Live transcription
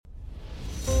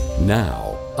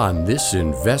Now, on this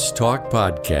Invest Talk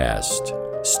podcast,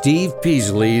 Steve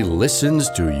Peasley listens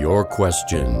to your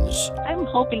questions. I'm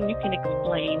hoping you can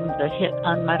explain the hit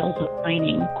on metals of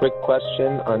mining. Quick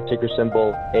question on ticker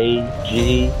symbol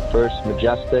AG, First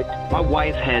Majestic. My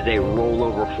wife has a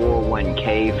rollover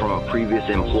 401k from a previous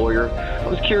employer. I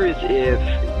was curious if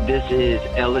this is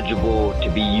eligible to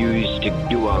be used to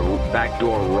do a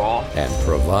backdoor Roth. And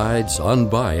provides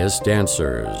unbiased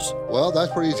answers. Well,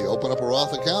 that's pretty easy. Open up a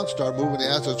Roth account, start moving the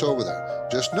assets over there.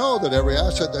 Just know that every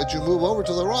asset that you move over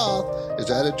to the Roth is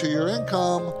added to your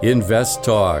income. Invest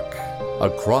Talk.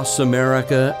 Across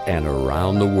America and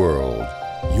around the world.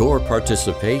 Your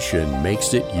participation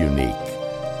makes it unique.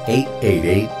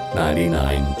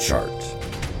 888-99-CHART.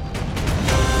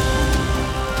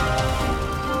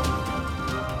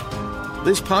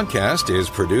 This podcast is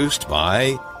produced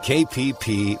by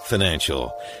KPP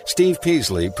Financial. Steve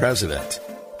Peasley, President.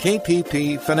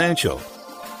 KPP Financial.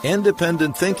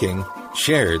 Independent thinking,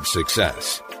 shared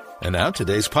success. And now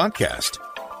today's podcast.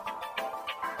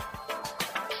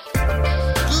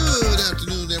 Good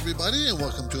afternoon, everybody, and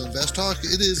welcome to Invest Talk.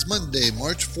 It is Monday,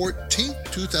 March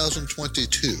 14th,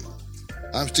 2022.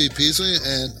 I'm Steve Peasley,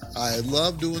 and I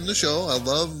love doing the show. I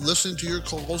love listening to your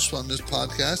calls on this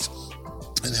podcast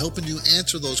and helping you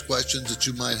answer those questions that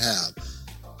you might have.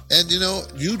 And,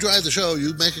 you drive the show.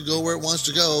 You make it go where it wants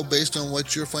to go based on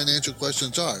what your financial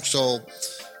questions are. So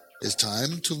it's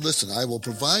time to listen. I will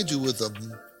provide you with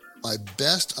my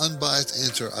best unbiased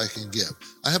answer I can give.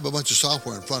 I have a bunch of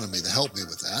software in front of me to help me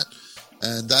with that.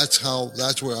 And that's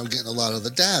where I'm getting a lot of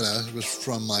the data was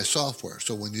from my software.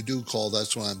 So when you do call,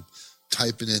 that's when I'm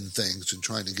typing in things and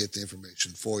trying to get the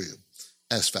information for you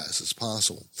as fast as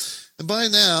possible. And by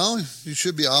now, you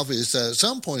should be obvious that at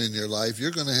some point in your life, you're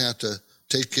going to have to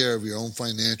take care of your own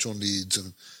financial needs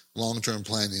and long-term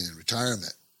planning and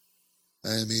retirement.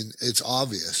 I mean, it's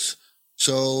obvious.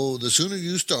 So the sooner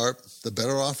you start, the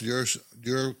better off you're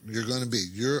going to be.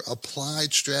 Your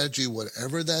applied strategy,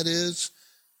 whatever that is,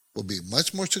 will be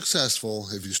much more successful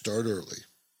if you start early.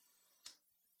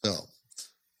 So,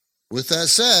 with that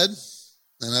said,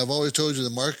 and I've always told you the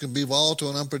market can be volatile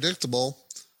and unpredictable,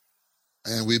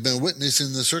 and we've been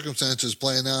witnessing the circumstances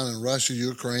playing out in Russia,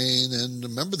 Ukraine, and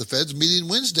remember the Fed's meeting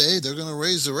Wednesday. They're going to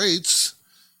raise the rates.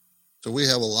 So we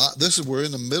have a lot. We're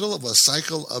in the middle of a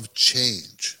cycle of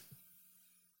change.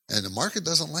 And the market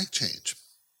doesn't like change.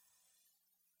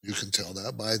 You can tell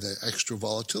that by the extra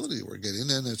volatility we're getting,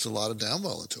 and it's a lot of down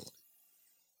volatility.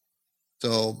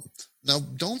 So now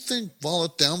don't think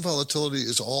down volatility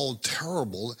is all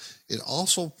terrible. It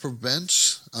also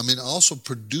produces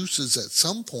at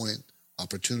some point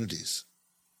opportunities.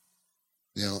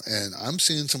 And I'm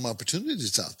seeing some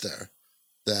opportunities out there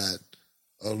that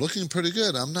are looking pretty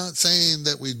good. I'm not saying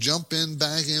that we jump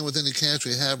back in with any cash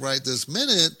we have right this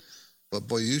minute, but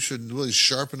boy, you should really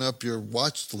sharpen up your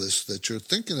watch list that you're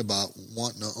thinking about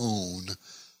wanting to own,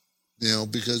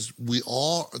 because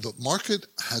the market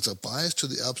has a bias to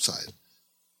the upside,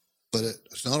 but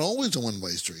it's not always a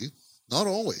one-way street, not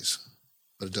always,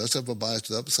 but it does have a bias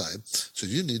to the upside. So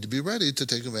you need to be ready to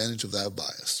take advantage of that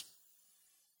bias.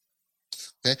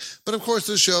 Okay. But of course,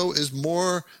 this show is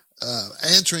more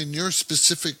answering your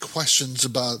specific questions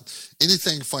about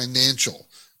anything financial.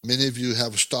 Many of you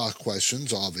have stock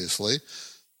questions, obviously,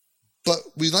 but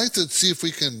we'd like to see if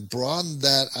we can broaden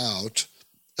that out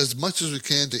as much as we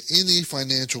can to any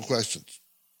financial questions.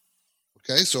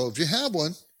 Okay, so if you have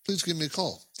one, please give me a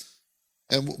call.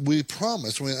 And we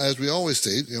promise, as we always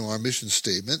state, our mission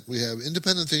statement, we have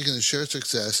independent thinking and shared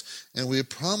success, and we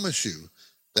promise you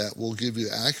that we'll give you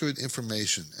accurate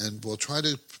information, and we'll try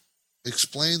to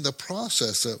explain the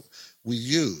process that we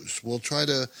use. We'll try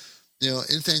to,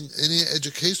 any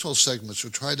educational segments,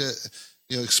 we'll try to,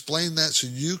 explain that so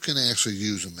you can actually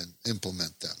use them and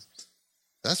implement them.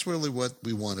 That's really what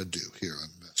we want to do here on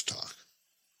Invest Talk.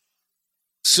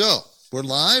 So, we're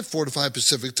live, 4 to 5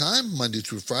 Pacific time, Monday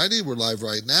through Friday. We're live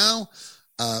right now.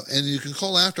 And you can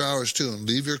call after hours, too, and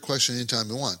leave your question anytime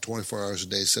you want, 24 hours a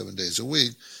day, 7 days a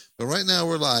week. But right now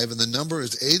we're live, and the number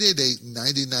is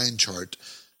 888-99-CHART.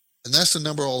 And that's the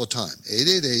number all the time,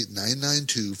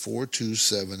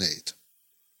 888-992-4278.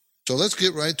 So let's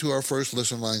get right to our first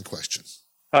listen line question.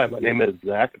 Hi, my name is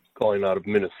Zach, calling out of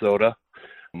Minnesota.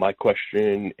 My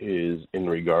question is in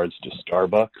regards to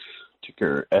Starbucks,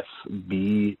 ticker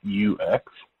SBUX.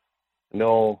 I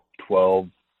know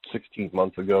 16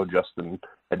 months ago, Justin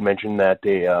had mentioned that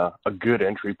a good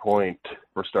entry point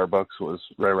for Starbucks was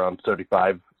right around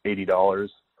 $75, $80.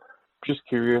 Just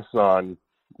curious on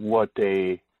what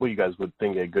you guys would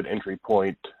think a good entry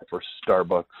point for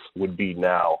Starbucks would be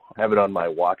now. I have it on my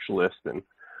watch list and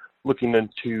looking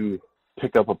into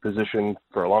pick up a position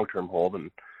for a long-term hold,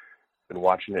 and been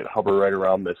watching it hover right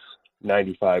around this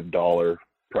 $95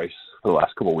 price for the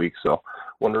last couple of weeks. So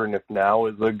wondering if now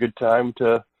is a good time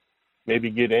to maybe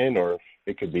get in, or if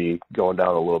it could be going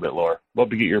down a little bit lower. Love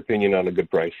to get your opinion on a good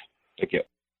price. Thank you.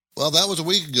 Well, that was a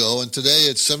week ago, and today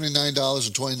it's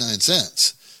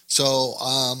 $79.29. So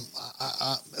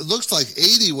it looks like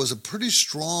 80 was a pretty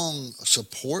strong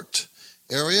support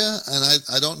area, and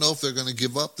I don't know if they're going to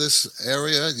give up this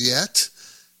area yet,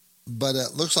 but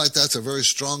it looks like that's a very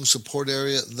strong support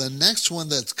area. The next one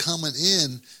that's coming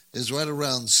in is right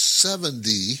around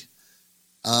 70.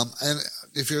 And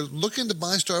if you're looking to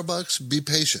buy Starbucks, be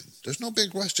patient. There's no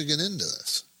big rush to get into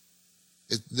this.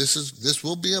 This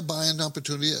will be a buying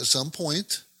opportunity at some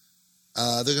point.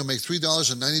 They're going to make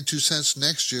 $3.92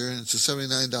 next year, and it's a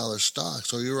 $79 stock.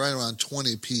 So you're right around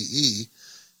 20 PE.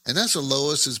 And that's the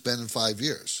lowest it's been in 5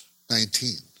 years,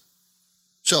 19.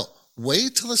 So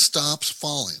wait till it stops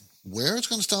falling. Where it's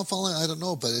going to stop falling, I don't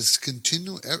know, but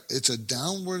it's a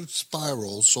downward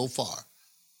spiral so far.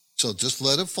 So just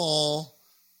let it fall.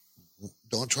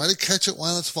 Don't try to catch it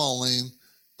while it's falling.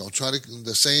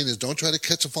 The saying is don't try to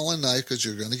catch a falling knife because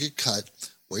you're going to get cut.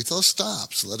 Wait till it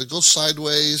stops. Let it go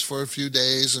sideways for a few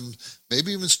days and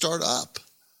maybe even start up.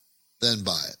 Then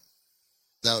buy it.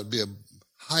 That would be a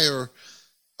higher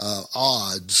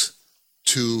odds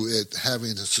to it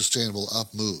having a sustainable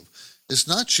up move. It's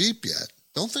not cheap yet.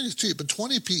 Don't think it's cheap, but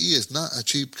 20 PE is not a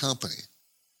cheap company.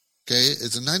 Okay,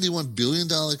 it's a $91 billion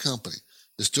company.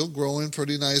 It's still growing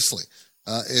pretty nicely.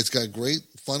 It's got great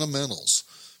fundamentals,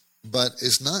 but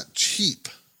it's not cheap.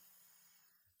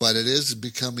 But it is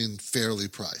becoming fairly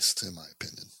priced, in my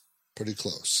opinion. Pretty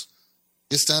close.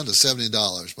 It's down to $70,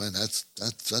 man. That's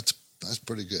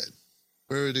pretty good.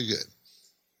 Pretty good.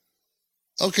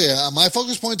 Okay, my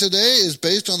focus point today is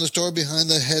based on the story behind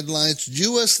the headlines.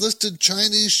 U.S.-listed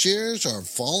Chinese shares are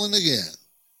falling again.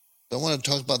 I want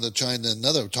to talk about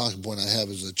another talking point I have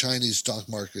is the Chinese stock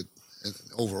market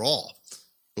overall.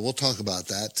 So we'll talk about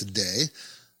that today.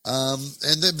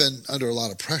 And they've been under a lot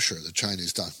of pressure, the Chinese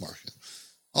stock market.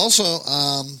 Also,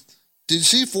 did you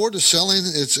see Ford is selling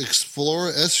its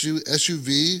Explorer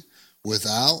SUV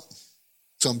without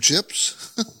some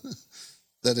chips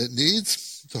that it needs?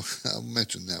 So I'll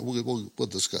mention that. We'll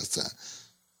discuss that.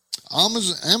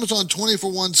 Amazon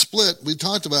 20-for-1 split. We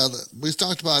talked about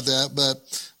that,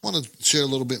 but I want to share a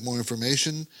little bit more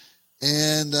information.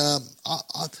 And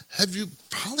you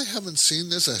probably haven't seen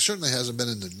this. It certainly hasn't been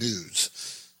in the news.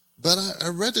 But I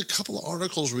read a couple of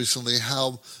articles recently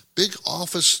how big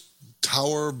office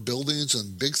tower buildings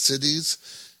in big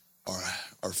cities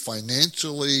are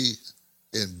financially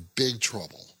in big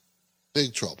trouble.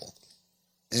 Big trouble.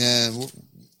 And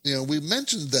we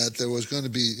mentioned that there was going to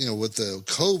be, with the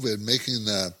COVID making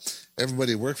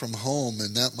everybody work from home,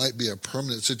 and that might be a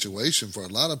permanent situation for a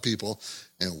lot of people.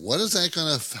 And how's that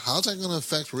going to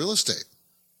affect real estate?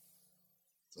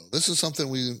 So this is something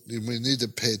we need to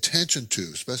pay attention to,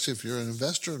 especially if you're an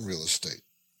investor in real estate.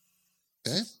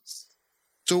 Okay?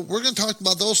 So we're going to talk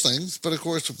about those things, but of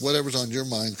course, whatever's on your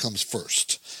mind comes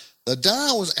first. The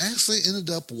Dow was actually ended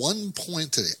up 1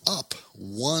 point today, up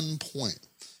 1 point.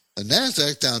 The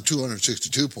NASDAQ down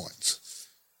 262 points.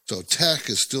 So tech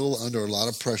is still under a lot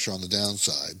of pressure on the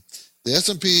downside. The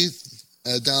S&P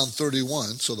down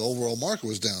 31, so the overall market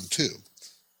was down 2.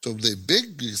 So the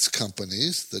biggest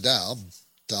companies, the Dow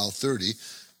 30,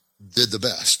 did the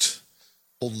best,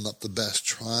 holding up the best,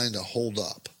 trying to hold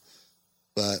up.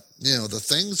 But, the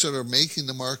things that are making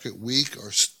the market weak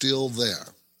are still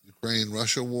there.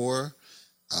 Ukraine-Russia war,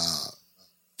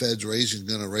 Fed's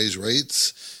going to raise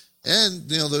rates. And,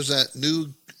 there's that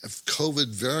new COVID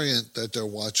variant that they're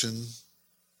watching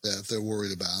that they're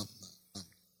worried about.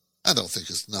 I don't think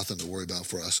it's nothing to worry about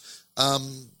for us.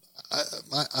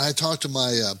 I talked to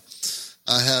my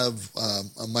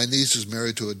niece is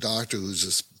married to a doctor who's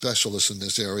a specialist in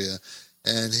this area,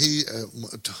 and he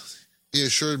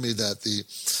assured me that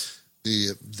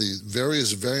the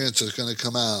various variants that's going to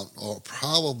come out are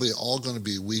probably all going to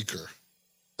be weaker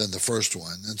than the first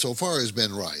one. And so far he's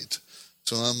been right.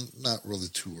 So I'm not really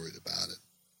too worried about it.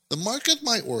 The market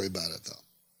might worry about it, though.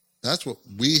 That's what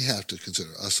we have to consider,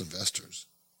 us investors.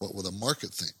 What will the market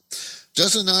think?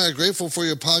 Justin and I are grateful for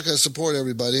your podcast support,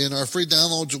 everybody, and our free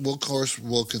downloads,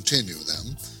 will continue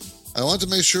them. I want to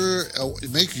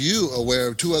make you aware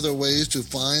of 2 other ways to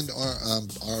find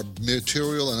our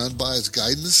material and unbiased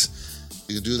guidance.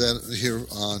 You can do that here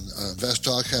on Invest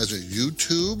Talk has a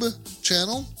YouTube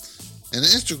channel and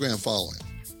an Instagram following.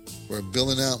 We're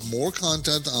building out more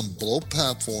content on both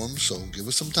platforms, so give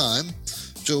us some time.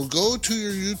 So go to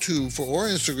your YouTube or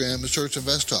Instagram and search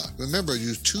Invest Talk. Remember,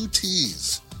 use 2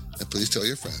 T's, and please tell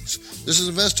your friends. This is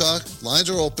Invest Talk. Lines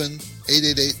are open,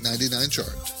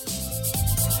 888-99-CHART.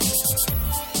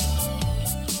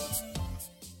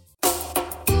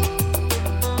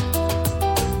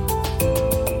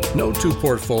 No two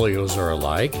portfolios are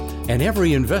alike, and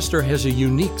every investor has a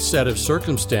unique set of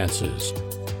circumstances.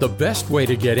 The best way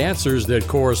to get answers that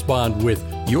correspond with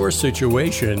your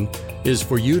situation is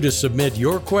for you to submit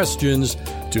your questions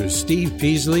to Steve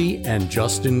Peasley and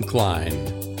Justin Klein.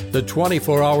 The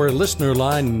 24-hour listener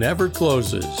line never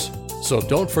closes, so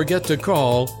don't forget to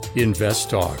call Invest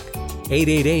Talk.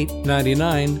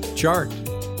 888-99-CHART.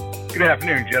 Good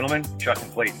afternoon, gentlemen. Chuck and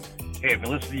Clayton. Hey, I've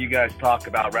been listening to you guys talk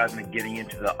about rather than getting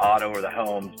into the auto or the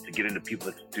homes to get into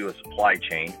people that do a supply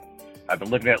chain. I've been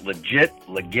looking at Legit,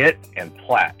 and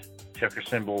Platt, ticker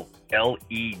symbol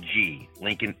LEG,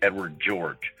 Lincoln Edward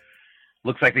George.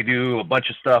 Looks like they do a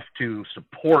bunch of stuff to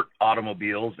support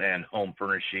automobiles and home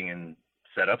furnishing and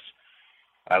setups.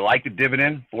 I like the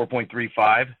dividend,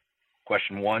 4.35.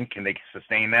 Question one, can they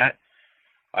sustain that?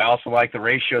 I also like the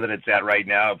ratio that it's at right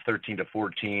now of 13 to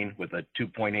 14 with a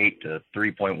 2.8 to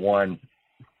 3.1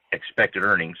 expected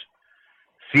earnings.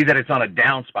 See that it's on a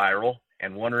down spiral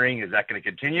and wondering, is that going to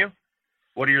continue?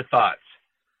 What are your thoughts?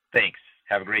 Thanks.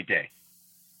 Have a great day.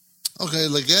 Okay,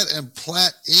 Leggett and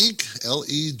Platt Inc.,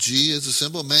 LEG is a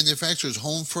symbol, manufactures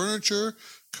home furniture,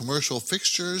 commercial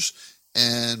fixtures,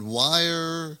 and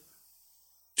wire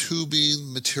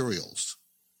tubing materials.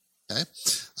 Okay,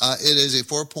 it is a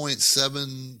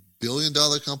 $4.7 billion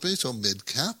company, so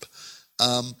mid-cap.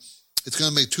 It's going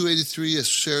to make $2.83 a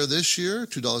share this year,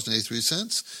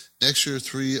 $2.83. Next year,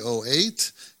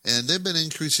 $3.08. And they've been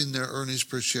increasing their earnings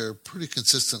per share pretty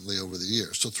consistently over the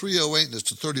years. So $3.08, and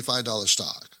it's a $35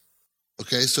 stock.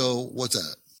 Okay, so what's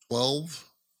that? 12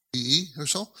 PE or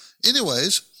so?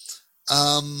 Anyways,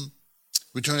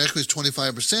 return on equity is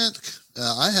 25%.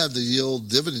 I have the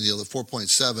dividend yield of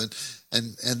 4.7,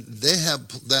 and they have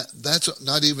that's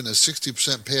not even a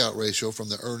 60% payout ratio from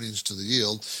the earnings to the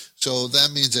yield. So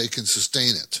that means they can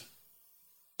sustain it.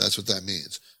 That's what that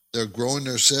means. They're growing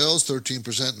their sales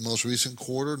 13% in the most recent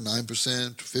quarter,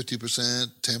 9%, 50%,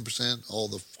 10%, all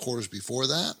the quarters before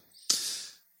that.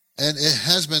 And it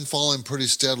has been falling pretty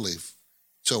steadily.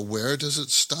 So where does it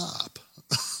stop?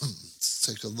 Let's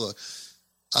take a look.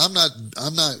 I'm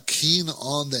not keen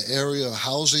on the area of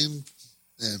housing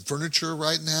and furniture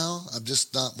right now. I'm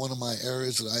just not one of my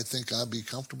areas that I think I'd be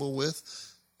comfortable with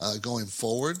going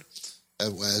forward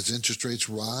as interest rates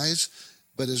rise.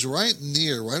 But it's right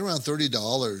around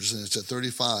 $30, and it's at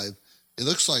 $35. It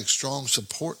looks like strong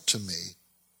support to me.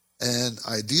 And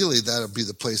ideally, that would be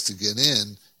the place to get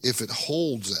in if it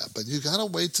holds that. But you got to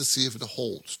wait to see if it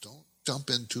holds. Don't jump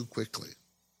in too quickly.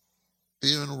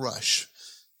 Be in a rush.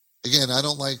 Again, I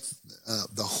don't like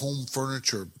the home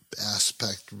furniture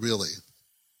aspect really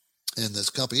in this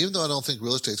company, even though I don't think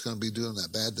real estate is going to be doing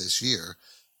that bad this year.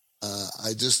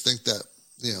 I just think that,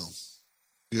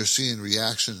 you're seeing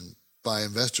reaction by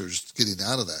investors getting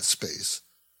out of that space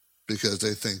because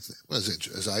they think,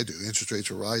 as I do, interest rates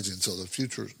are rising, so the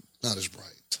future is not as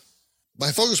bright.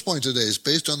 My focus point today is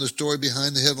based on the story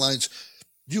behind the headlines.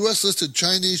 U.S.-listed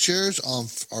Chinese shares are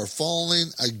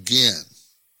falling again.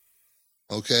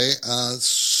 Okay,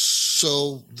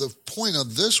 so the point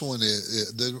of this one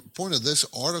is the point of this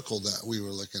article that we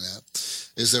were looking at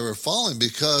is they were falling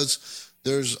because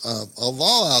there's a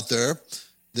law out there.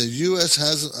 The U.S.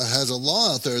 has a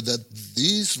law out there that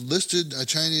these listed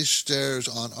Chinese shares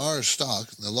on our stock.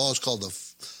 The law is called the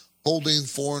Holding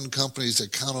Foreign Companies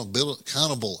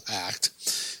Accountable Act,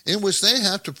 in which they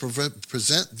have to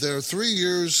present their 3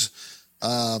 years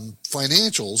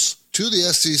financials to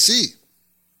the SEC.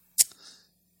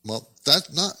 Well, that's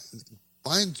not,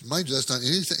 mind you, that's not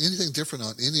anything different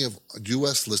on any of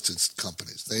U.S. listed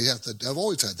companies. They've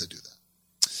always had to do that.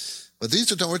 But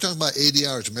we're talking about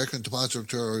ADRs, American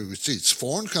Depository Receipts,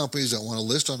 foreign companies that want to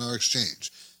list on our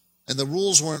exchange. And the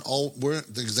rules weren't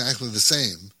exactly the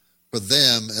same for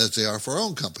them as they are for our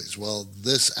own companies. Well,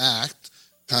 this act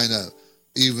kind of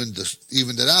evened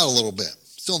it out a little bit.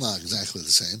 Still not exactly the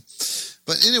same.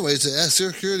 But anyways, the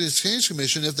Securities and Exchange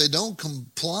Commission, if they don't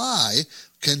comply,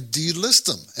 can delist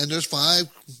them. And there's 5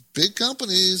 big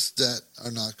companies that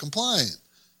are not complying.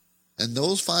 And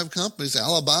those 5 companies,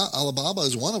 Alibaba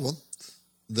is one of them.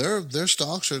 Their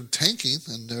stocks are tanking,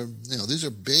 and these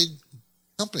are big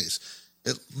companies.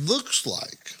 It looks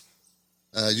like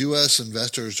U.S.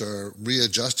 investors are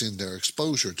readjusting their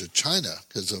exposure to China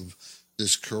because of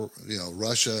this,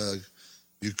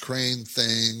 Russia-Ukraine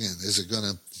thing, and is it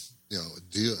going to,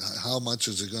 how much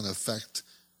is it going to affect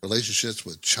relationships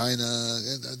with China?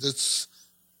 And it's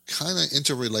kind of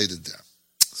interrelated there.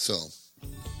 So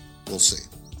we'll see.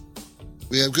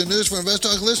 We have good news for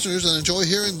InvestTalk listeners and enjoy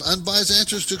hearing unbiased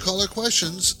answers to caller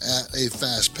questions at a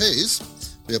fast pace.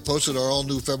 We have posted our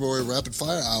all-new February Rapid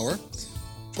Fire Hour.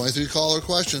 23 caller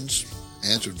questions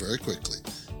answered very quickly.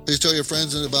 Please tell your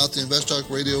friends about the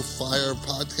InvestTalk Radio Fire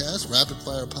Podcast, Rapid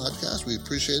Fire Podcast. We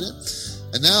appreciate it.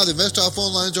 And now the InvestTalk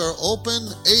phone lines are open,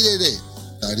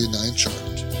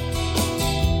 888-99-CHART.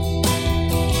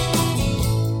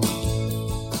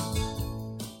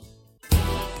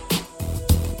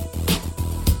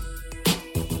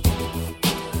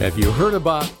 Have you heard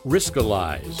about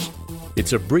Riskalyze?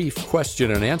 It's a brief question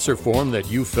and answer form that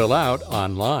you fill out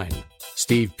online.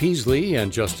 Steve Peasley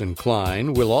and Justin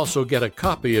Klein will also get a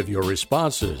copy of your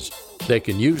responses. They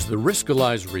can use the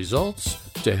Riskalyze results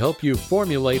to help you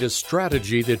formulate a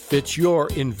strategy that fits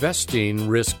your investing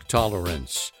risk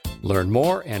tolerance. Learn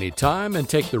more anytime and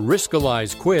take the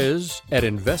Riskalyze quiz at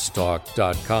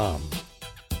investtalk.com.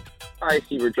 Hi,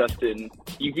 Steve or Justin.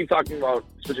 You keep talking about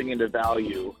switching into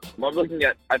value.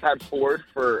 I've had Ford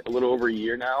for a little over a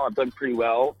year now. I've done pretty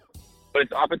well, but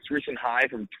it's off its recent high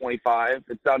from $25.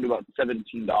 It's down to about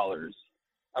 $17.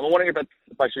 I'm wondering if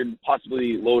I should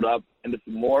possibly load up into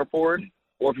some more Ford,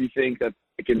 or if you think that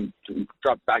it can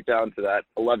drop back down to that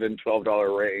 $11,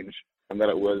 $12 range that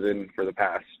it was in for the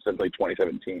past since like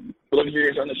 2017. We'd love to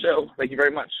hear you on the show. Thank you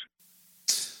very much.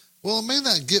 Well, it may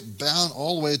not get down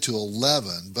all the way to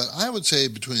 11, but I would say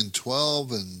between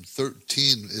 12 and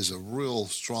 13 is a real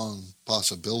strong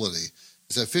possibility.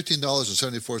 It's at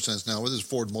 $15.74 now. What is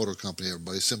Ford Motor Company,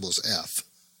 everybody? Symbol is F.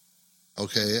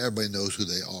 Okay, everybody knows who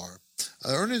they are.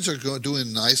 Earnings are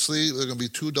doing nicely. They're going to be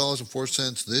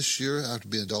 $2.04 this year after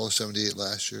being $1.78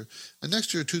 last year. And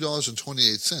next year,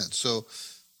 $2.28. So,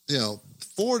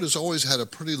 Ford has always had a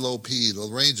pretty low P. The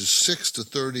range is 6 to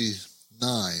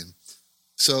 39.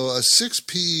 So a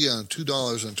 6P on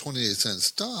 $2.28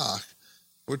 stock,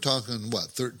 we're talking,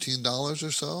 $13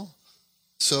 or so?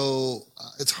 So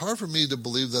it's hard for me to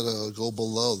believe that it'll go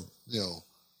below, $12,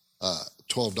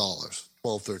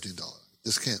 $13.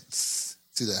 Just can't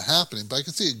see that happening, but I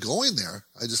can see it going there.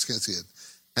 I just can't see it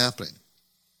happening.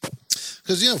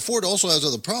 Because, Ford also has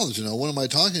other problems. One of my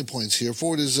talking points here,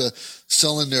 Ford is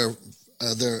selling their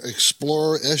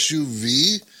Explorer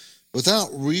SUV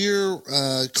without rear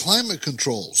climate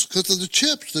controls because of the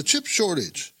chip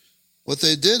shortage. What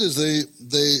they did is they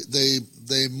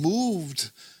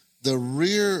moved the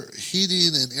rear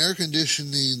heating and air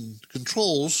conditioning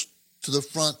controls to the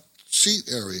front seat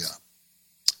area.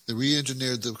 They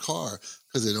re-engineered the car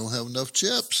because they don't have enough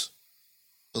chips,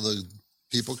 so the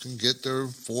people can get their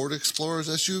Ford Explorers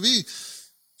SUV.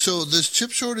 So this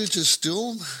chip shortage is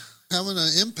still having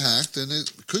an impact, and it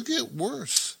could get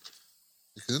worse.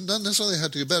 It doesn't necessarily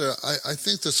have to get better. I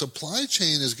think the supply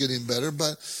chain is getting better,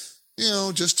 but,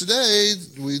 just today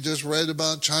we just read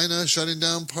about China shutting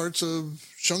down parts of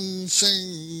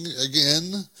Chongqing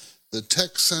again, the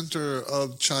tech center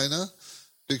of China,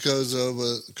 because of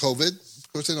COVID.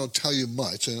 Of course, they don't tell you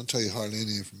much. They don't tell you hardly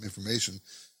any information.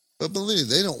 But believe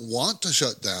me, they don't want to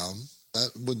shut down.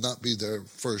 That would not be their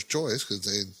first choice because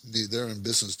they're in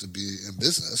business to be in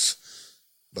business.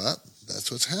 But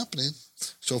that's what's happening.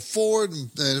 So Ford,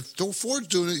 and if Ford's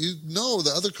doing it,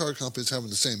 the other car companies having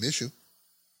the same issue.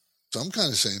 Some kind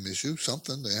of same issue,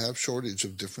 something. They have shortage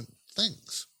of different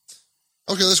things.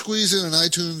 Okay, let's squeeze in an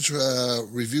iTunes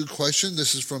review question.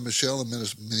 This is from Michelle in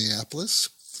Minneapolis.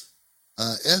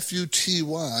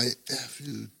 F-U-T-Y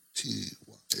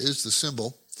is the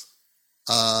symbol.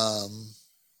 That's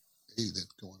going to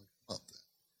come up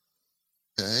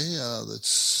there. Okay, let's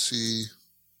see.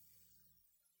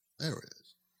 There it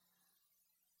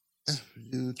is.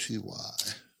 F-U-T-Y.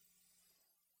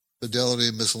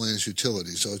 Fidelity Miscellaneous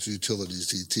Utilities. So it's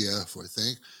Utilities ETF, I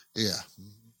think. Yeah.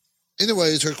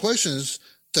 Anyways, her question is,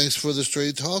 thanks for the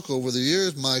straight talk over the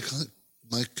years. My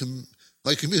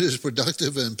commute is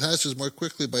productive and passes more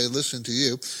quickly by listening to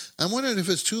you. I'm wondering if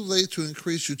it's too late to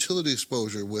increase utility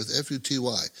exposure with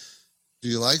FUTY. Do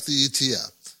you like the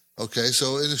ETF? Okay,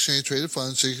 so in exchange traded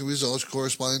funds seeking results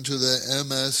corresponding to the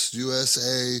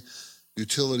MSUSA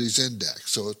Utilities Index.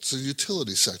 So it's a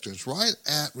utility sector. It's right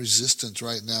at resistance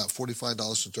right now at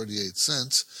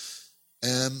 $45.38.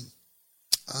 And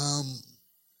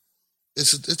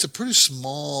it's a pretty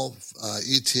small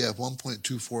ETF,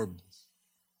 1.24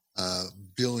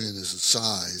 billion is the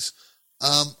size.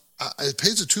 It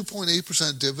pays a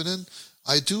 2.8% dividend.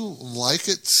 I do like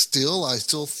it still. I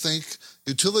still think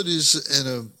utilities in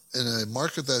a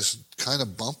market that's kind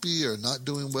of bumpy or not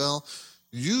doing well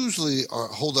usually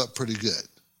hold up pretty good.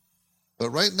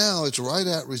 But right now it's right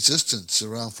at resistance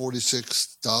around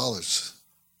 $46.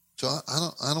 So I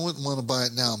don't want to buy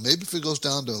it now. Maybe if it goes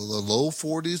down to the low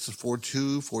 40s, to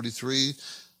 42, 43,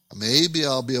 maybe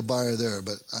I'll be a buyer there.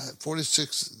 But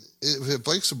 46, if it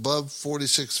breaks above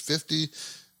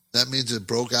 46.50, that means it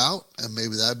broke out, and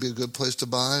maybe that'd be a good place to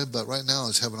buy. But right now,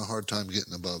 it's having a hard time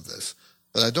getting above this.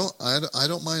 But I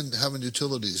don't mind having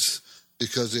utilities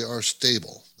because they are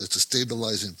stable. It's a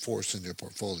stabilizing force in your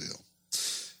portfolio.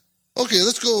 Okay,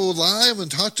 let's go live and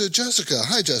talk to Jessica.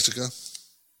 Hi, Jessica.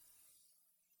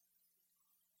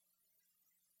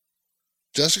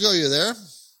 Jessica, are you there?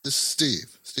 This is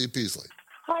Steve Peasley.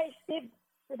 Hi, Steve.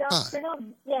 Good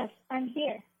afternoon. Yes, I'm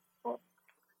here. Oh.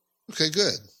 Okay,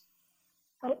 good.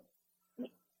 Oh,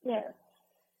 yeah.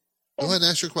 Go ahead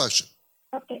and ask your question.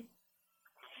 Okay.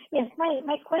 Yes,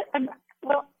 my question.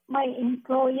 Well, my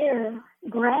employer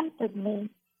granted me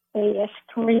a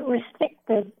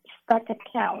restricted stock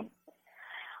account,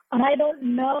 and I don't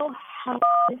know how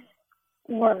this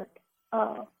works.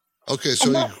 Okay, so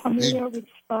I'm not familiar with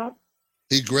stock.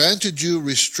 He granted you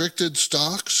restricted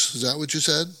stocks? Is that what you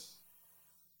said?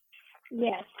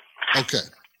 Yes. Okay.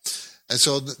 And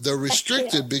so they're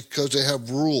restricted because they have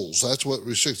rules. That's what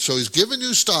restricted. So he's given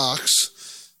you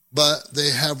stocks, but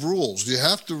they have rules. You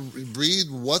have to read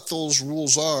what those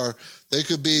rules are. They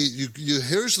could be,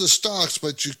 here's the stocks,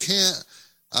 but you can't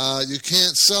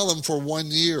sell them for 1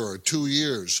 year or 2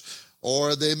 years.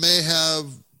 Or they may have,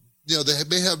 they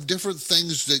may have different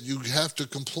things that you have to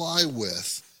comply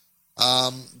with.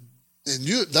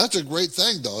 That's a great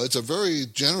thing, though. It's a very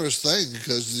generous thing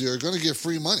because you're going to get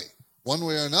free money one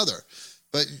way or another.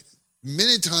 But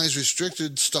many times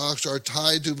restricted stocks are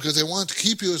tied to, because they want to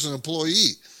keep you as an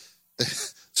employee.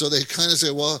 So they kind of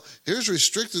say, well, here's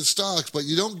restricted stocks, but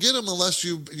you don't get them unless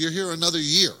you're here another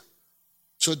year.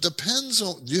 So it depends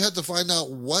on, you have to find out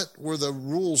what were the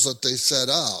rules that they set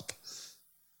up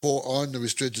on the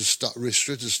restricted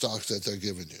stocks that they're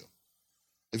giving you.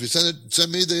 If you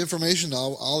send me the information,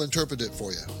 I'll interpret it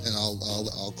for you, and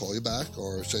I'll call you back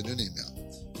or send you an email.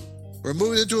 We're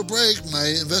moving into a break.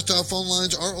 My InvestTalk phone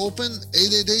lines are open.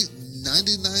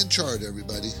 888-99-CHART,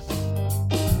 everybody.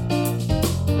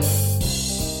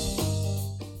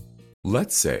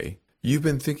 Let's say you've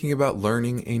been thinking about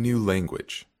learning a new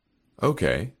language.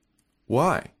 Okay,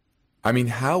 why? I mean,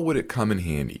 how would it come in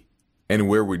handy? And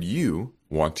where would you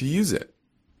want to use it?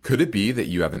 Could it be that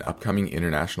you have an upcoming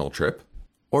international trip?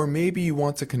 Or maybe you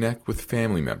want to connect with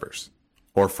family members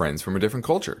or friends from a different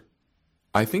culture.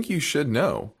 I think you should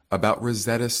know about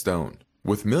Rosetta Stone.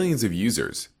 With millions of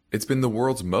users, it's been the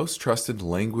world's most trusted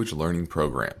language learning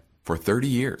program for 30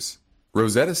 years.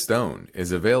 Rosetta Stone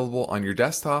is available on your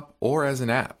desktop or as an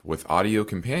app with audio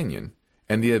companion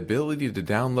and the ability to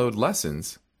download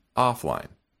lessons offline.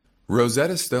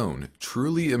 Rosetta Stone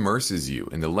truly immerses you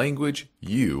in the language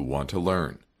you want to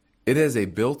learn. It has a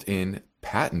built-in,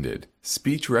 patented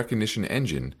speech recognition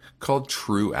engine called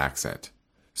True Accent.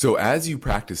 So as you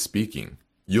practice speaking,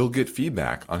 you'll get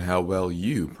feedback on how well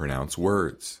you pronounce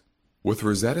words. With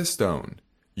Rosetta Stone,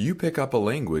 you pick up a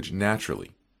language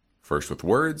naturally, first with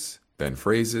words, then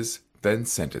phrases, then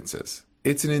sentences.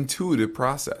 It's an intuitive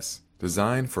process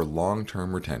designed for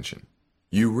long-term retention.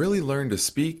 You really learn to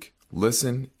speak,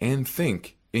 listen, and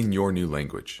think in your new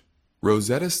language.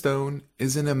 Rosetta Stone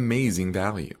is an amazing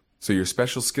value, so your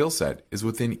special skill set is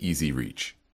within easy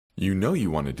reach. You know you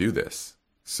want to do this,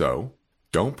 so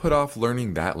don't put off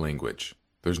learning that language.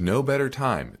 There's no better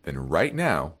time than right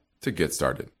now to get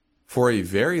started. For a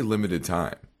very limited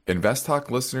time,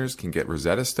 InvestTalk listeners can get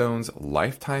Rosetta Stone's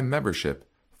lifetime membership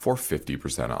for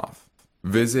 50% off.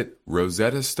 Visit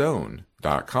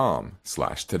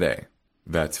rosettastone.com/today.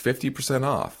 That's 50%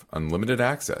 off unlimited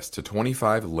access to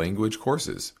 25 language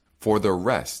courses for the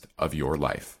rest of your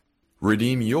life.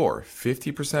 Redeem your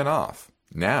 50% off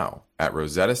now at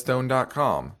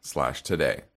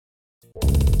rosettastone.com/today.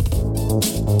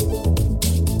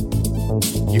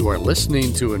 You are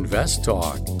listening to Invest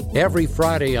Talk. Every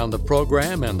Friday on the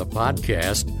program and the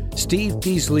podcast, Steve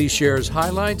Peasley shares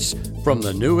highlights from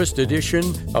the newest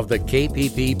edition of the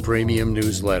KPP Premium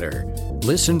Newsletter.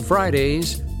 Listen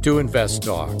Fridays to Invest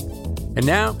Talk. And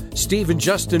now, Steve and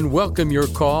Justin welcome your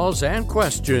calls and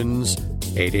questions.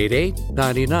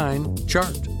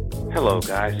 888-99-CHART. Hello,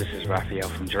 guys. This is Raphael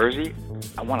from Jersey.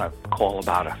 I want to call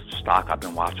about a stock I've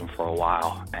been watching for a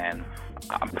while, and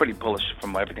I'm pretty bullish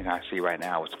from everything I see right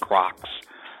now. It's Crocs,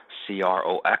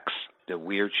 C-R-O-X, the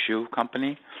weird shoe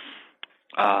company.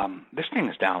 This thing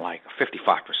is down like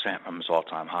 55% from its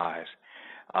all-time highs.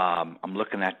 I'm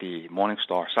looking at the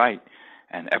Morningstar site,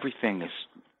 and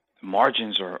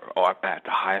margins are up at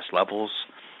the highest levels.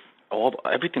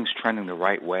 Everything's trending the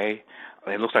right way.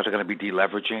 It looks like they're going to be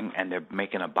deleveraging, and they're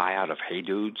making a buyout of Hey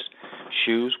Dudes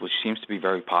shoes, which seems to be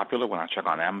very popular when I check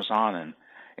on Amazon and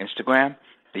Instagram.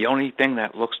 The only thing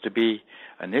that looks to be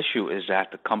an issue is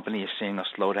that the company is seeing a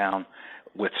slowdown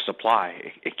with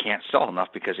supply. It can't sell enough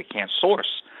because it can't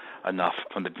source enough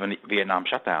from the Vietnam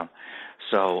shutdown.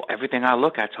 So everything I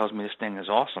look at tells me this thing is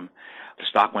awesome. The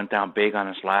stock went down big on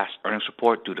its last earnings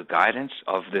report due to guidance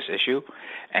of this issue,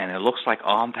 and it looks like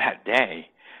on that day,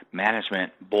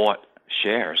 management bought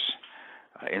shares,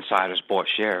 insiders bought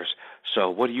shares. So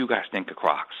what do you guys think of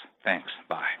Crocs? Thanks.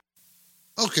 Bye.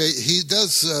 Okay, he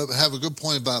does have a good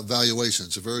point about valuation.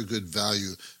 It's a very good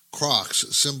value. Crocs,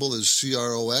 symbol is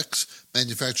CROX,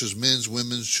 manufactures men's,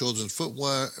 women's, children's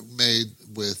footwear made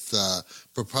with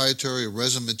proprietary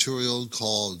resin material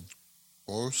called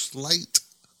Orslite.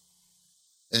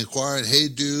 And acquired Hey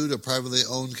Dude, a privately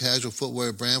owned casual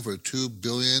footwear brand, for $2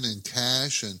 billion in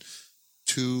cash and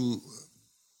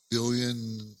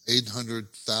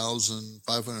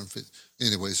 $2,800,550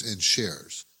 anyways in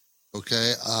shares.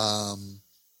 Okay,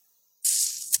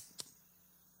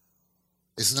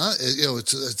 it's not,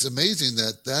 it's amazing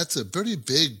that that's a pretty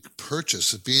big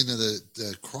purchase, being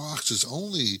that Crocs is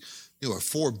only, a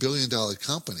 $4 billion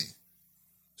company.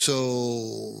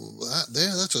 So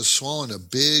that's a small and a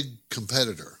big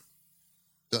competitor.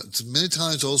 Many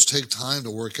times those take time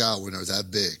to work out when they're that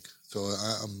big. So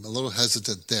I'm a little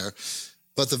hesitant there.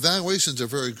 But the valuations are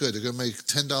very good. They're going to make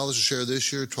 $10 a share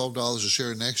this year, $12 a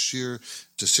share next year.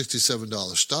 It's a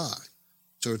 $67 stock.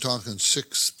 So we're talking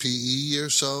 6 PE or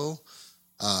so.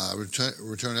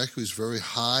 Return equity is very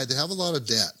high. They have a lot of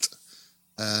debt.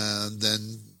 And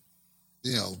then,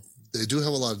 they do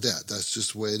have a lot of debt. That's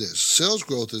just the way it is. Sales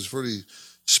growth is pretty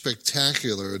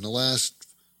spectacular. In the last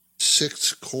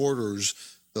 6 quarters,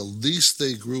 the least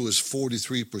they grew is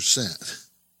 43%.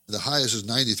 The highest is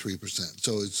 93%.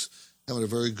 So it's having a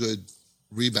very good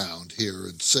rebound here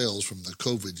in sales from the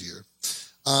COVID year.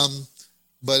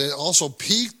 But it also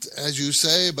peaked, as you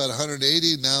say, about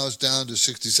 180. Now it's down to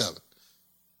 67.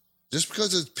 Just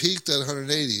because it's peaked at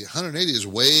 180 is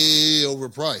way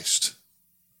overpriced.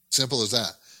 Simple as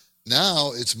that.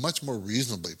 Now it's much more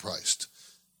reasonably priced.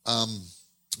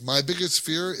 My biggest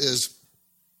fear is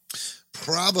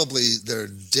probably their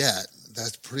debt.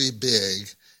 That's pretty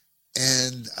big.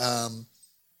 And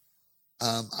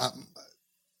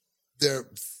their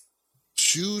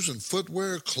shoes and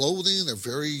footwear, clothing, they're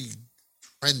very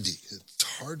trendy. It's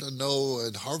hard to know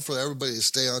and hard for everybody to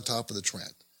stay on top of the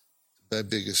trend. My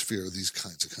biggest fear of these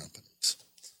kinds of companies.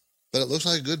 But it looks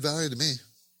like a good value to me.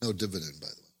 No dividend, by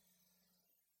the way.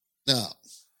 Now,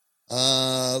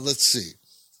 let's see.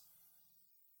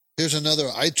 Here's another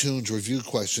iTunes review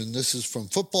question. This is from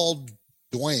Football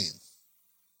Dwayne.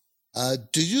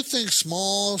 Do you think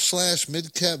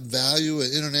small/mid-cap value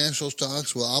and international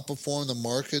stocks will outperform the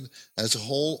market as a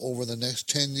whole over the next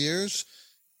 10 years?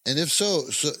 And if so,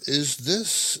 is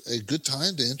this a good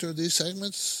time to enter these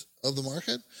segments of the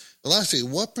market? And lastly,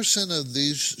 what percent of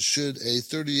these should a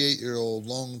 38-year-old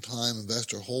long-time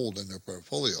investor hold in their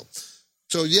portfolio?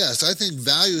 So yes, I think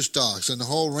value stocks in the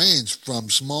whole range from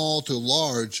small to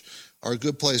large are a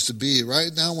good place to be.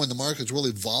 Right now, when the market's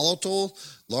really volatile,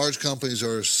 large companies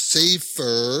are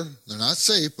safer. They're not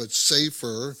safe, but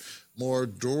safer, more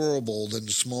durable than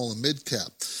the small and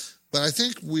mid-cap. But I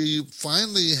think we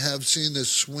finally have seen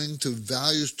this swing to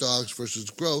value stocks versus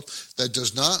growth. That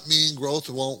does not mean growth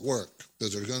won't work,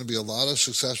 because there's going to be a lot of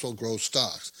successful growth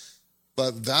stocks.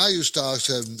 But value stocks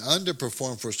have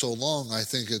underperformed for so long, I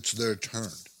think it's their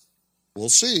turn. We'll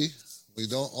see.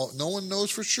 No one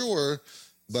knows for sure,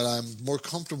 but I'm more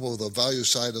comfortable with the value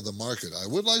side of the market. I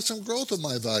would like some growth in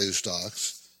my value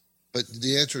stocks, but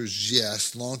the answer is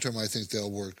yes. Long term, I think they'll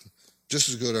work just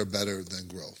as good or better than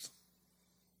growth.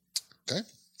 Okay?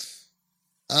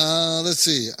 Let's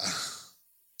see.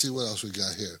 See what else we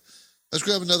got here. Let's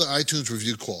grab another iTunes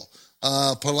review call.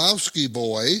 Pawlowski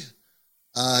boy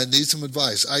needs some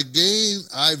advice. I've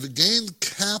gained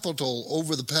capital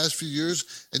over the past few years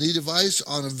and need advice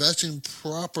on investing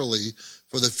properly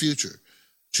for the future.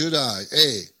 Should I,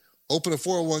 A, open a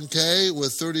 401k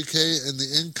with $30K in the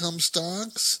income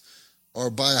stocks, or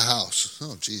buy a house?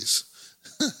 Oh, geez.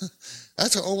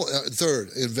 That's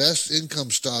third, invest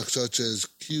income stocks such as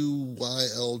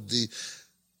QYLD.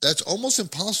 That's almost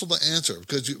impossible to answer,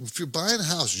 because if you're buying a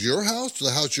house, your house,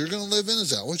 the house you're going to live in, is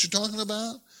that what you're talking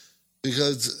about?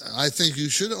 Because I think you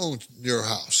should own your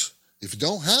house. If you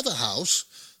don't have a house,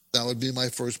 that would be my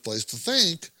first place to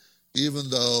think, even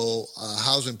though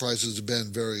housing prices have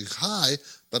been very high,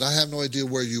 but I have no idea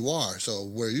where you are. So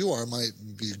where you are might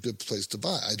be a good place to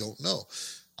buy. I don't know.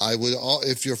 I would,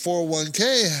 if your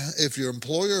 401k, if your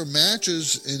employer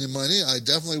matches any money, I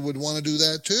definitely would want to do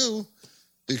that too,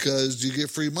 because you get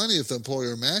free money if the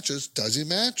employer matches. Does he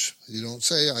match? You don't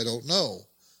say, I don't know.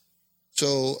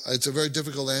 So it's a very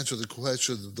difficult to answer the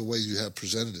question the way you have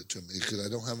presented it to me, because I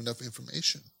don't have enough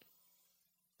information.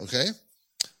 Okay?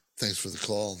 Thanks for the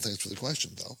call and thanks for the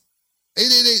question, though.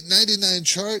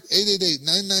 888-99-CHART,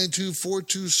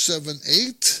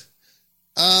 888-992-4278.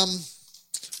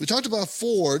 We talked about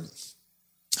Ford.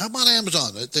 How about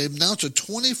Amazon? They've announced a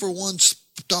 20-for-1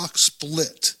 stock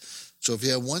split. So if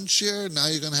you have one share, now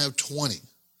you're going to have 20.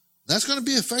 That's going to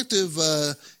be effective.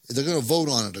 They're going to vote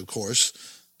on it, of course.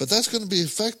 But that's going to be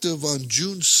effective on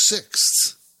June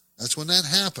 6th. That's when that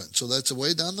happens. So that's a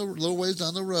little ways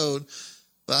down the road.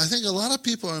 But I think a lot of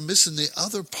people are missing the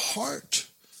other part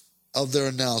of their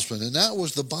announcement, and that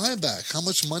was the buyback. How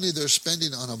much money they're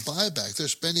spending on a buyback? They're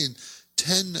spending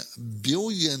 $10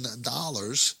 billion.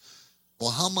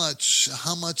 Well, how much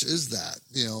is that?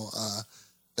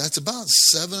 That's about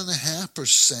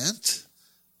 7.5%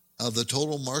 of the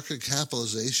total market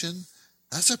capitalization.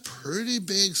 That's a pretty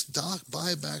big stock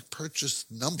buyback purchase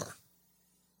number.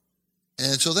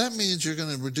 And so that means you're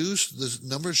going to reduce the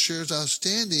number of shares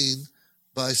outstanding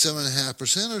by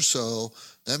 7.5% or so.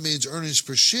 That means earnings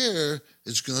per share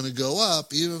is going to go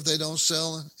up even if they don't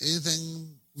sell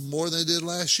anything more than they did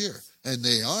last year. And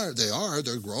they're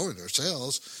growing their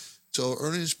sales. So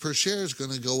earnings per share is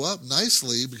going to go up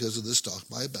nicely because of this stock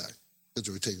buyback, because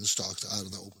we're taking stocks out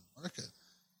of the open market.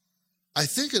 I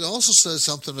think it also says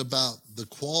something about the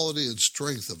quality and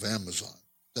strength of Amazon,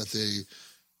 that they're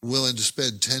willing to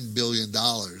spend $10 billion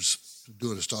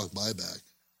doing a stock buyback,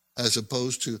 as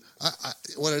opposed to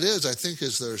what it is. I think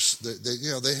is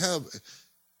they have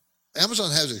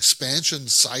Amazon has expansion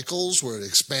cycles where it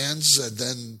expands and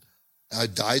then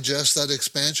digest that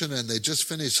expansion, and they just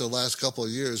finished the last couple of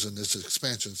years in this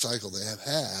expansion cycle they have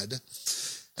had,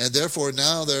 and therefore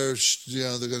now they're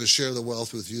going to share the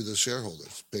wealth with you, the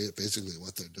shareholders. Basically,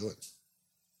 what they're doing,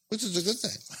 which is a good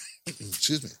thing.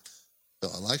 Excuse me.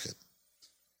 So I like it.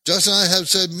 Justin and I have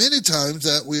said many times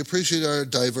that we appreciate our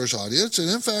diverse audience, and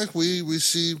in fact, we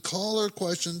receive caller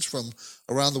questions from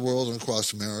around the world and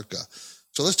across America.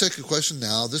 So let's take a question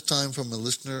now, this time from a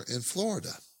listener in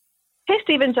Florida. Hey,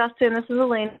 Steve and Justin. This is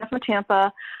Elaine from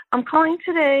Tampa. I'm calling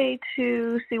today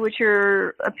to see what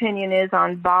your opinion is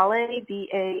on Vale,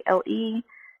 V-A-L-E.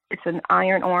 It's an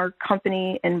iron ore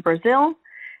company in Brazil,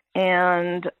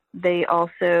 and they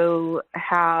also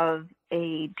have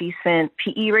a decent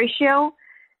PE ratio,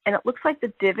 and it looks like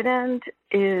the dividend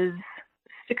is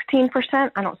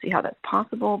 16%. I don't see how that's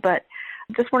possible, but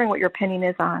I'm just wondering what your opinion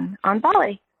is on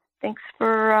Vale. Thanks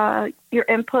for your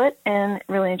input, and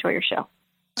really enjoy your show.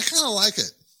 I kind of like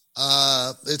it.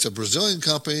 It's a Brazilian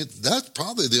company. That's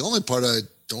probably the only part I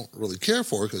don't really care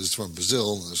for, because it's from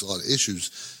Brazil and there's a lot of issues.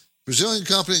 Brazilian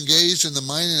company engaged in the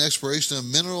mining and exploration of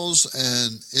minerals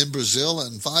in Brazil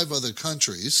and 5 other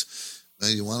countries. Now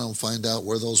you want to find out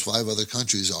where those 5 other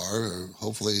countries are, or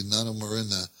hopefully none of them are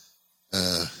in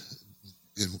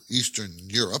Eastern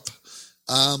Europe.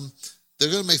 They're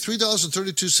going to make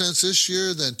 $3.32 this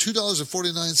year, then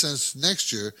 $2.49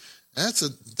 next year. I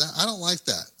don't like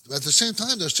that. But at the same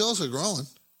time, their sales are growing.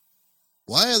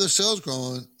 Why are their sales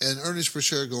growing and earnings per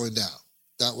share going down?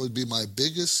 That would be my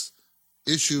biggest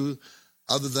issue,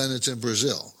 other than it's in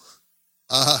Brazil.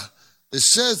 It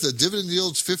says the dividend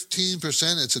yield's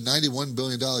 15%. It's a $91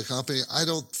 billion company. I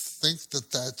don't think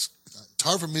it's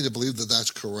hard for me to believe that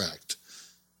that's correct.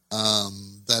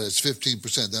 That it's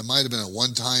 15%. That might have been a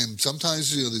one-time.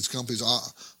 Sometimes these companies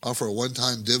offer a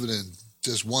one-time dividend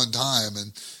just one time,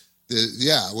 and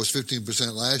it was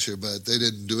 15% last year, but they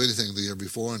didn't do anything the year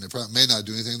before, and they probably may not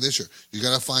do anything this year. You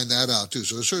got to find that out too.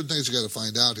 So there's certain things you got to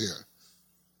find out here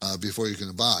before you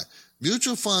can buy.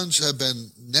 Mutual funds have been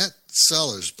net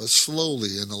sellers, but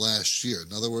slowly in the last year.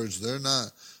 In other words, they're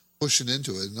not pushing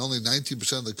into it, and only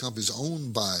 19% of the companies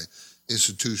owned by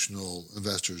institutional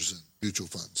investors in mutual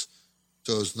funds.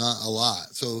 So it's not a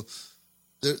lot. So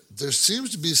there seems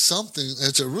to be something.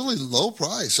 It's a really low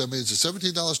price. I mean, it's a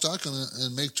 $17 stock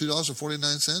and make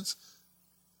 $2.49.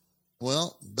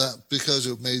 Well, that because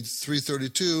it made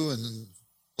 $3.32, and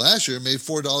last year it made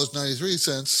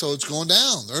 $4.93. So it's going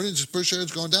down. The earnings per share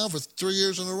is going down for 3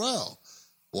 years in a row.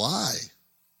 Why?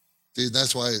 See,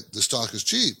 that's why the stock is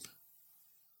cheap.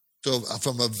 So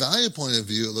from a value point of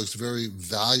view, it looks very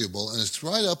valuable, and it's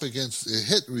right up against. It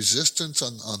hit resistance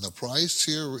on the price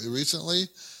here recently,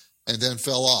 and then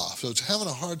fell off. So it's having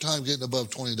a hard time getting above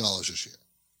 $20 this year.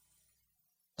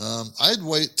 I'd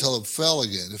wait till it fell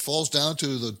again. If it falls down to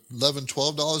the $11,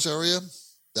 $12 area,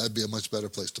 that'd be a much better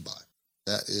place to buy.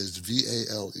 That is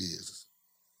VALE.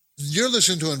 You're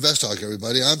listening to Invest Talk,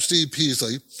 everybody. I'm Steve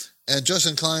Peasley, and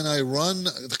Justin Klein and I run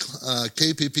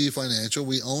KPP Financial.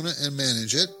 We own it and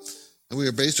manage it, and we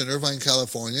are based in Irvine,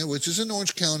 California, which is in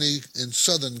Orange County in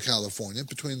Southern California,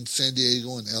 between San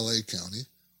Diego and LA County.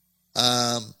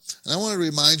 And I want to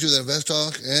remind you that Invest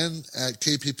Talk and at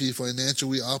KPP Financial,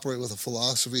 we operate with a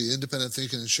philosophy, independent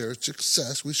thinking, and shared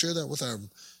success. We share that with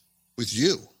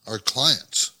you, our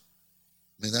clients.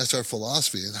 I mean, that's our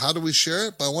philosophy. And how do we share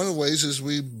it? By one of the ways is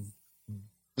we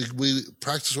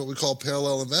practice what we call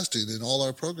parallel investing in all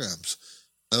our programs.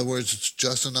 In other words,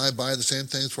 Justin and I buy the same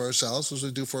things for ourselves as we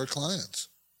do for our clients.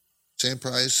 Same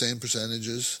price, same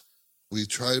percentages. We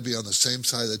try to be on the same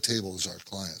side of the table as our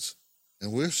clients.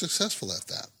 And we're successful at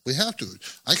that. We have to.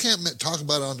 I can't talk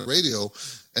about it on the radio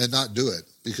and not do it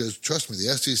because, trust me,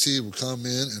 the SEC will come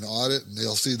in and audit and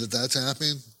they'll see that that's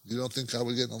happening. You don't think I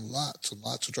would get in lots and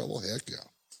lots of trouble? Heck yeah.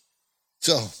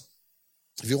 So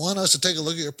if you want us to take a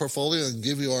look at your portfolio and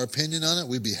give you our opinion on it,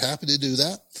 we'd be happy to do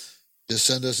that. Just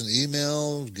send us an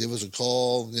email, give us a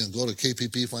call, go to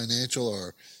KPP Financial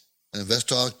or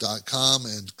investtalk.com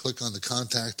and click on the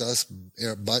Contact Us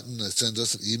button that sends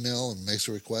us an email and makes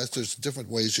a request. There's different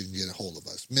ways you can get a hold of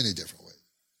us, many different ways.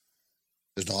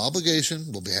 There's no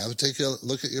obligation. We'll be happy to take a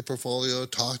look at your portfolio,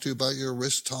 talk to you about your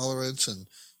risk tolerance, and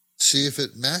see if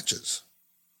it matches.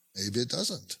 Maybe it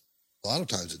doesn't. A lot of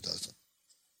times it doesn't.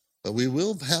 But we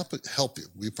will help you.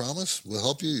 We promise we'll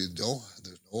help you.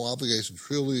 There's no obligation.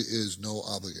 Truly is no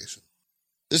obligation.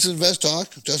 This is Invest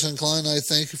Talk. Justin Klein, I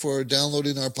thank you for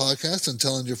downloading our podcast and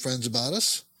telling your friends about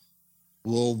us.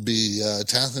 We'll be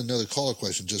tackling another caller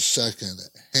question just a second.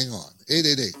 Hang on.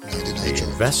 888-99. The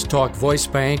Invest Talk Voice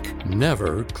Bank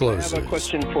never closes. I have a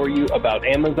question for you about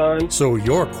Amazon. So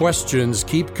your questions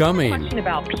keep coming. Question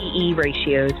about PE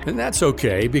ratios. And that's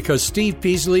okay because Steve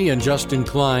Peasley and Justin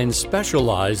Klein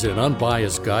specialize in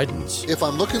unbiased guidance. If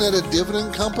I'm looking at a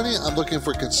dividend company, I'm looking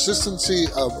for consistency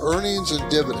of earnings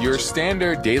and dividends. Your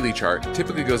standard daily chart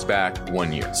typically goes back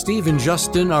 1 year. Steve and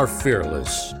Justin are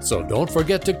fearless. So don't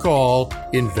forget to call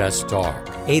Invest Talk.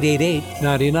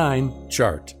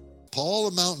 888-99-CHART. Paul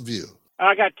of Mountain View.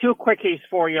 I got two quickies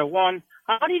for you. One,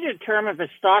 how do you determine if a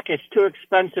stock is too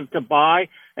expensive to buy?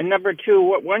 And number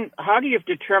two, how do you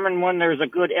determine when there's a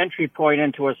good entry point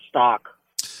into a stock?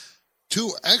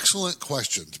 Two excellent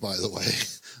questions, by the way.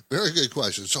 Very good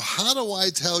questions. So how do I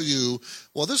tell you,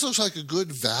 well, this looks like a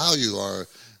good value, or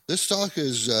this stock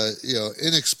is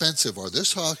inexpensive, or this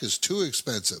stock is too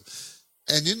expensive?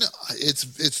 And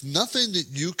it's nothing that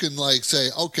you can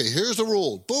say, okay, here's the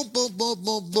rule, boom, boom, boom,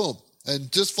 boom, boom,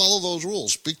 and just follow those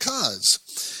rules, because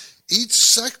each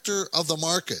sector of the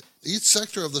market, each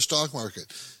sector of the stock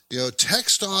market, tech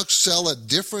stocks sell at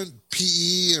different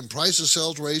PE and price to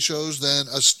sales ratios than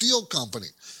a steel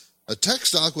company. A tech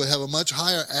stock would have a much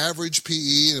higher average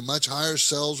PE and a much higher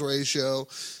sales ratio,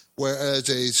 whereas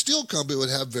a steel company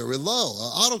would have very low,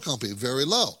 an auto company very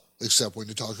low, except when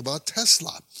you talk about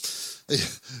Tesla.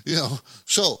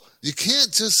 So you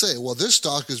can't just say, well, this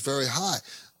stock is very high.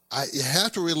 You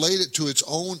have to relate it to its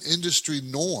own industry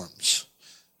norms.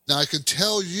 Now, I can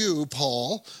tell you,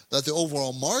 Paul, that the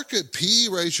overall market PE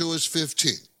ratio is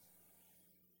 15.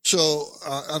 So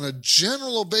on a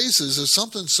general basis, if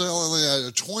something's selling at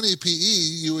a 20 PE,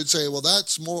 you would say, well,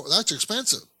 that's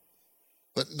expensive.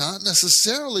 But not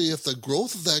necessarily if the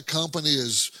growth of that company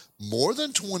is more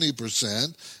than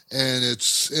 20% and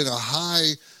it's in a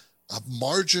high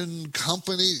margin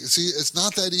company. See, it's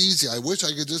not that easy. I wish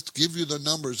I could just give you the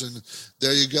numbers and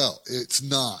there you go. It's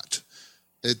not.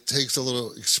 It takes a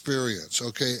little experience,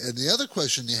 okay? And the other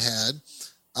question you had,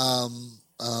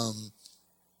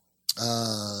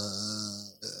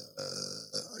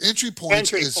 entry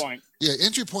points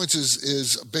entry points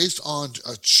is based on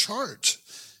a chart.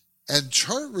 And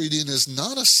chart reading is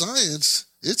not a science,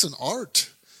 it's an art.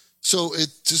 So it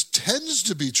just tends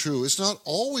to be true. It's not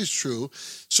always true.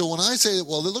 So when I say,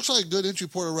 well, it looks like a good entry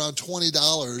point around $20,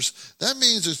 that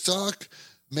means the stock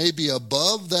may be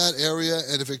above that area.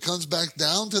 And if it comes back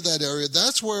down to that area,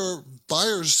 that's where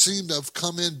buyers seem to have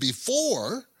come in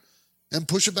before and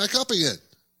push it back up again.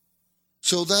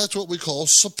 So that's what we call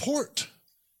support.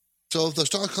 So if the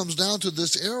stock comes down to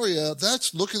this area,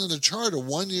 that's looking at a chart, a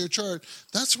 1-year chart,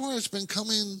 that's where it's been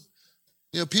coming.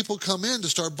 People come in to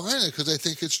start buying it because they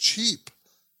think it's cheap.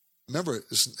 Remember,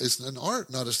 it's an art,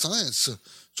 not a science.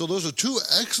 So those are two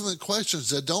excellent questions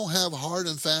that don't have hard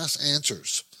and fast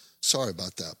answers. Sorry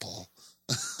about that, Paul.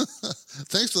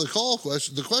 Thanks for the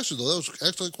question, though. Those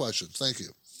excellent questions. Thank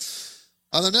you.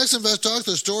 On the next Invest Talk,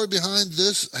 the story behind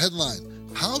this headline: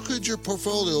 how could your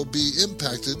portfolio be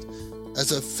impacted as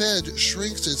the Fed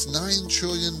shrinks its $9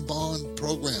 trillion bond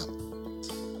program.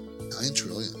 $9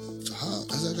 trillion. So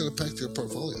how's that going to impact your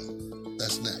portfolio?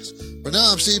 That's next. For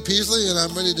now, I'm Steve Peasley, and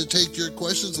I'm ready to take your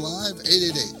questions live.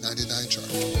 888-99-CHART.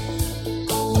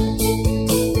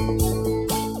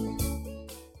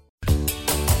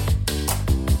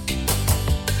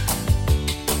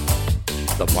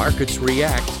 The markets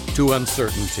react to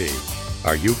uncertainty.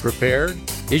 Are you prepared?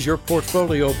 Is your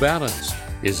portfolio balanced?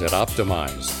 Is it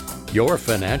optimized? Your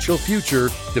financial future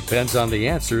depends on the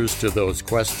answers to those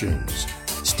questions.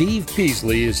 Steve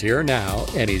Peasley is here now,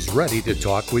 and he's ready to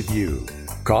talk with you.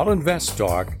 Call Invest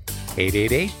Talk,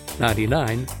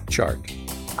 888-99-CHART.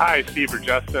 Hi, Steve or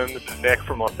Justin. This is Nick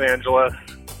from Los Angeles,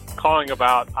 calling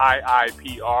about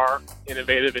IIPR,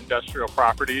 Innovative Industrial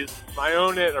Properties. I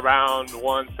own it around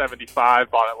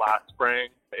 175, bought it last spring.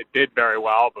 It did very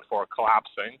well before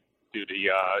collapsing due to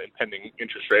impending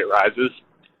interest rate rises.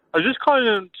 I was just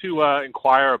calling to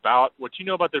inquire about what you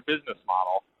know about their business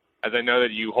model, as I know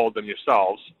that you hold them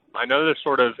yourselves. I know they're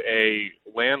sort of a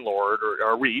landlord or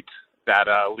a REIT that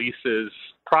leases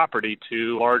property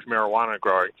to large marijuana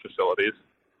growing facilities.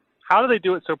 How do they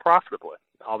do it so profitably?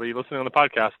 I'll be listening on the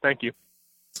podcast. Thank you.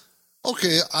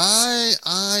 Okay,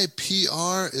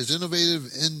 IIPR is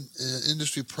Innovative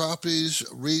Industry Properties.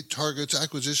 REIT targets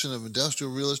acquisition of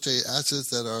industrial real estate assets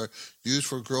that are used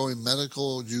for growing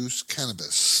medical use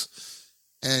cannabis.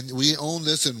 And we own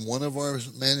this in one of our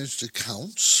managed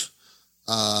accounts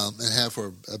and have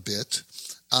for a bit.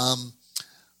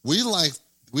 We like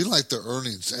the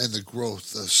earnings and the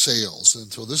growth of sales,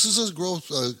 and so this is a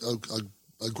growth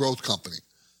company.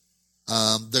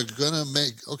 They're going to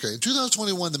make, in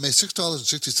 2021, they made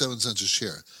 $6.67 a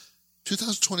share.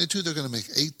 2022, they're going to make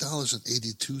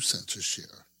 $8.82 a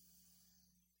share.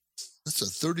 That's a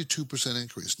 32%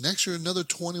 increase. Next year, another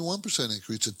 21%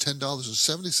 increase at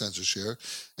 $10.70 a share,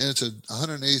 and it's a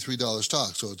 $183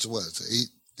 stock. So it's what?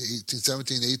 It's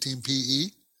 18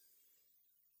 PE.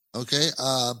 Okay.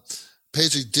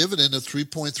 Pays a dividend of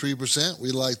 3.3%.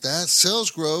 We like that.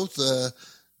 Sales growth,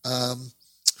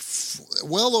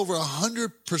 well over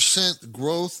 100%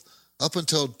 growth up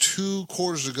until 2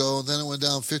 quarters ago, and then it went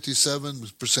down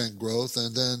 57% growth,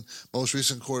 and then most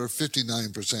recent quarter,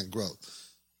 59% growth.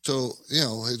 So,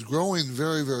 it's growing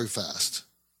very, very fast.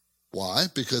 Why?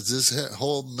 Because this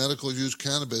whole medical use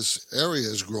cannabis area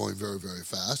is growing very, very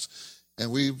fast,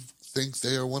 and we think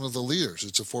they are one of the leaders.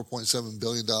 It's a $4.7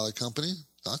 billion company,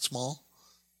 not small,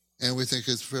 and we think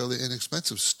it's fairly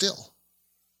inexpensive still.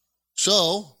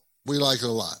 So, we like it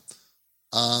a lot.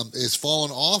 It's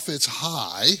fallen off its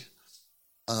high,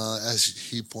 as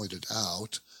he pointed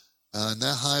out, and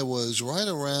that high was right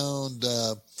around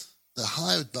the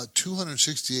high was about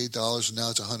 $268, and now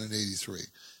it's $183.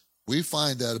 We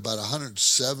find that about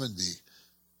 $170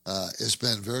 has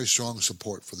been very strong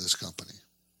support for this company.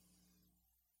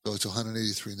 So it's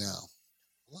 $183 now.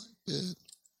 I like it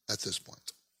at this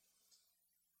point.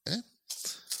 Okay.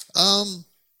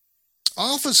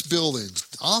 Office buildings,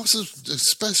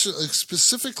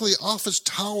 specifically office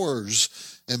towers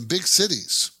in big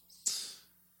cities.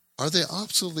 Are they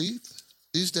obsolete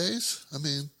these days? I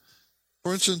mean,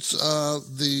 for instance,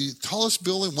 the tallest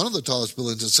building, one of the tallest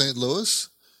buildings in St. Louis,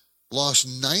 lost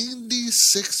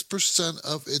 96%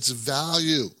 of its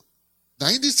value.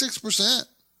 96%.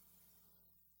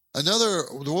 The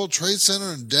World Trade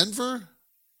Center in Denver,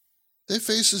 they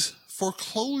face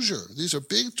foreclosure. These are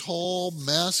big, tall,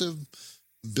 massive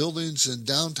buildings in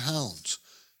downtowns.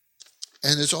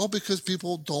 And it's all because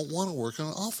people don't want to work in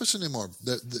an office anymore.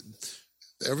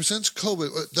 Ever since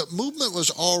COVID, the movement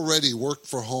was already work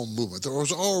for home movement. That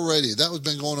was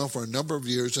been going on for a number of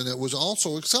years, and it was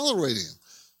also accelerating.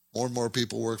 More and more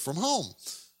people work from home.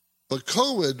 But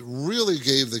COVID really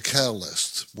gave the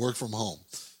catalyst, work from home.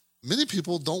 Many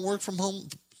people don't work from home,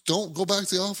 don't go back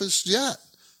to the office yet.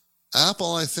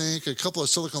 Apple, I think, a couple of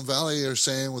Silicon Valley are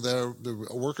saying with they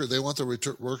want their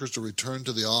workers to return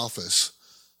to the office.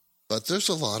 But there's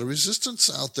a lot of resistance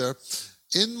out there.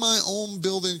 In my own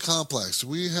building complex,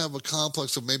 we have a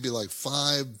complex of maybe like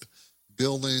 5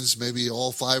 buildings, maybe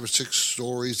all 5 or 6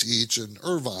 stories each in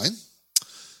Irvine.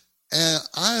 And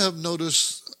I have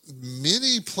noticed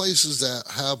many places that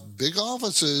have big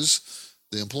offices,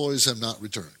 the employees have not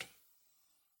returned.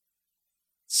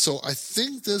 So I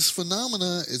think this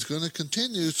phenomena is going to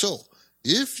continue. So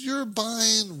if you're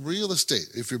buying real estate,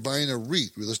 if you're buying a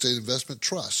REIT, real estate investment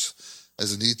trust,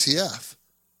 as an ETF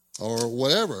or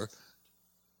whatever,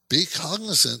 be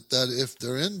cognizant that if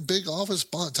they're in big office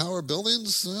tower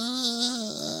buildings,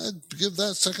 I'd give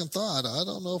that second thought. I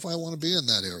don't know if I want to be in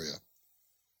that area.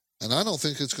 And I don't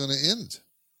think it's going to end.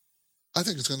 I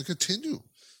think it's going to continue.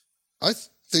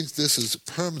 think this is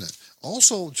permanent.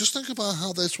 Also, just think about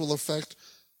how this will affect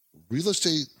real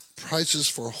estate prices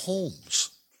for homes.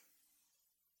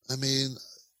 I mean,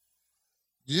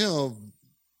 you know,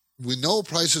 we know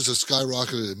prices have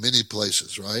skyrocketed in many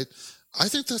places, right? I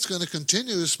think that's going to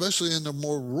continue, especially in the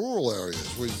more rural areas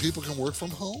where people can work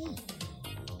from home.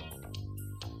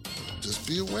 Just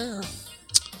be aware.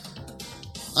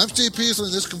 I'm Steve Peasley,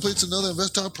 and this completes another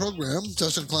Invest Talk program.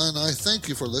 Justin Klein and I thank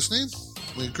you for listening.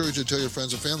 We encourage you to tell your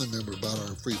friends and family members about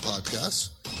our free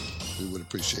podcasts. We would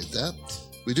appreciate that.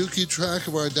 We do keep track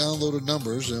of our downloaded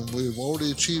numbers, and we've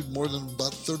already achieved more than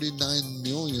about 39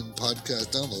 million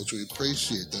podcast downloads. We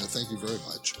appreciate that. Thank you very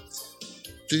much.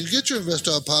 So you can get your Invest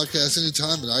Talk podcast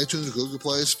anytime at iTunes, Google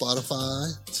Play,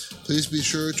 Spotify. Please be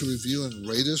sure to review and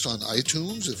rate us on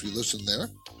iTunes if you listen there.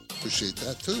 Appreciate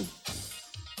that too.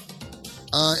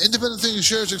 Independent thinking,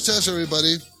 share success,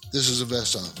 everybody. This is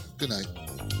Invest Talk. Good night.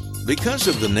 Because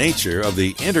of the nature of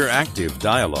the interactive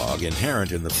dialogue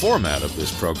inherent in the format of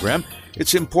this program,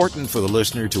 it's important for the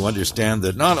listener to understand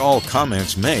that not all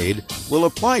comments made will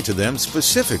apply to them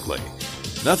specifically.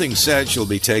 Nothing said shall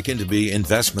be taken to be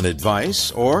investment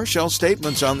advice, or shall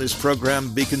statements on this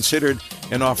program be considered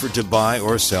an offer to buy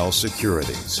or sell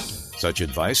securities. Such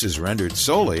advice is rendered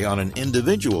solely on an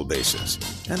individual basis,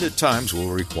 and at times will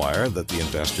require that the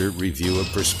investor review a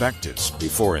prospectus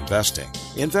before investing.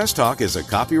 Invest Talk is a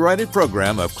copyrighted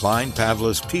program of Klein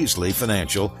Pavlis Peasley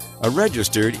Financial, a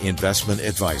registered investment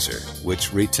advisor,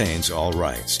 which retains all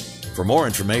rights. For more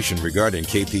information regarding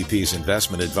KPP's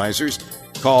investment advisors,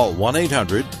 call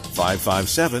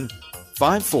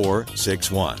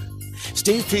 1-800-557-5461.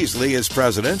 Steve Peasley is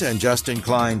President and Justin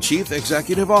Klein Chief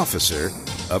Executive Officer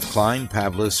of Klein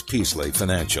Pavlis Peasley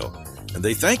Financial. And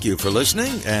they thank you for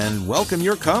listening and welcome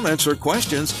your comments or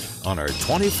questions on our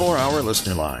 24-hour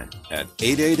listener line at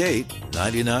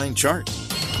 888-99-CHART.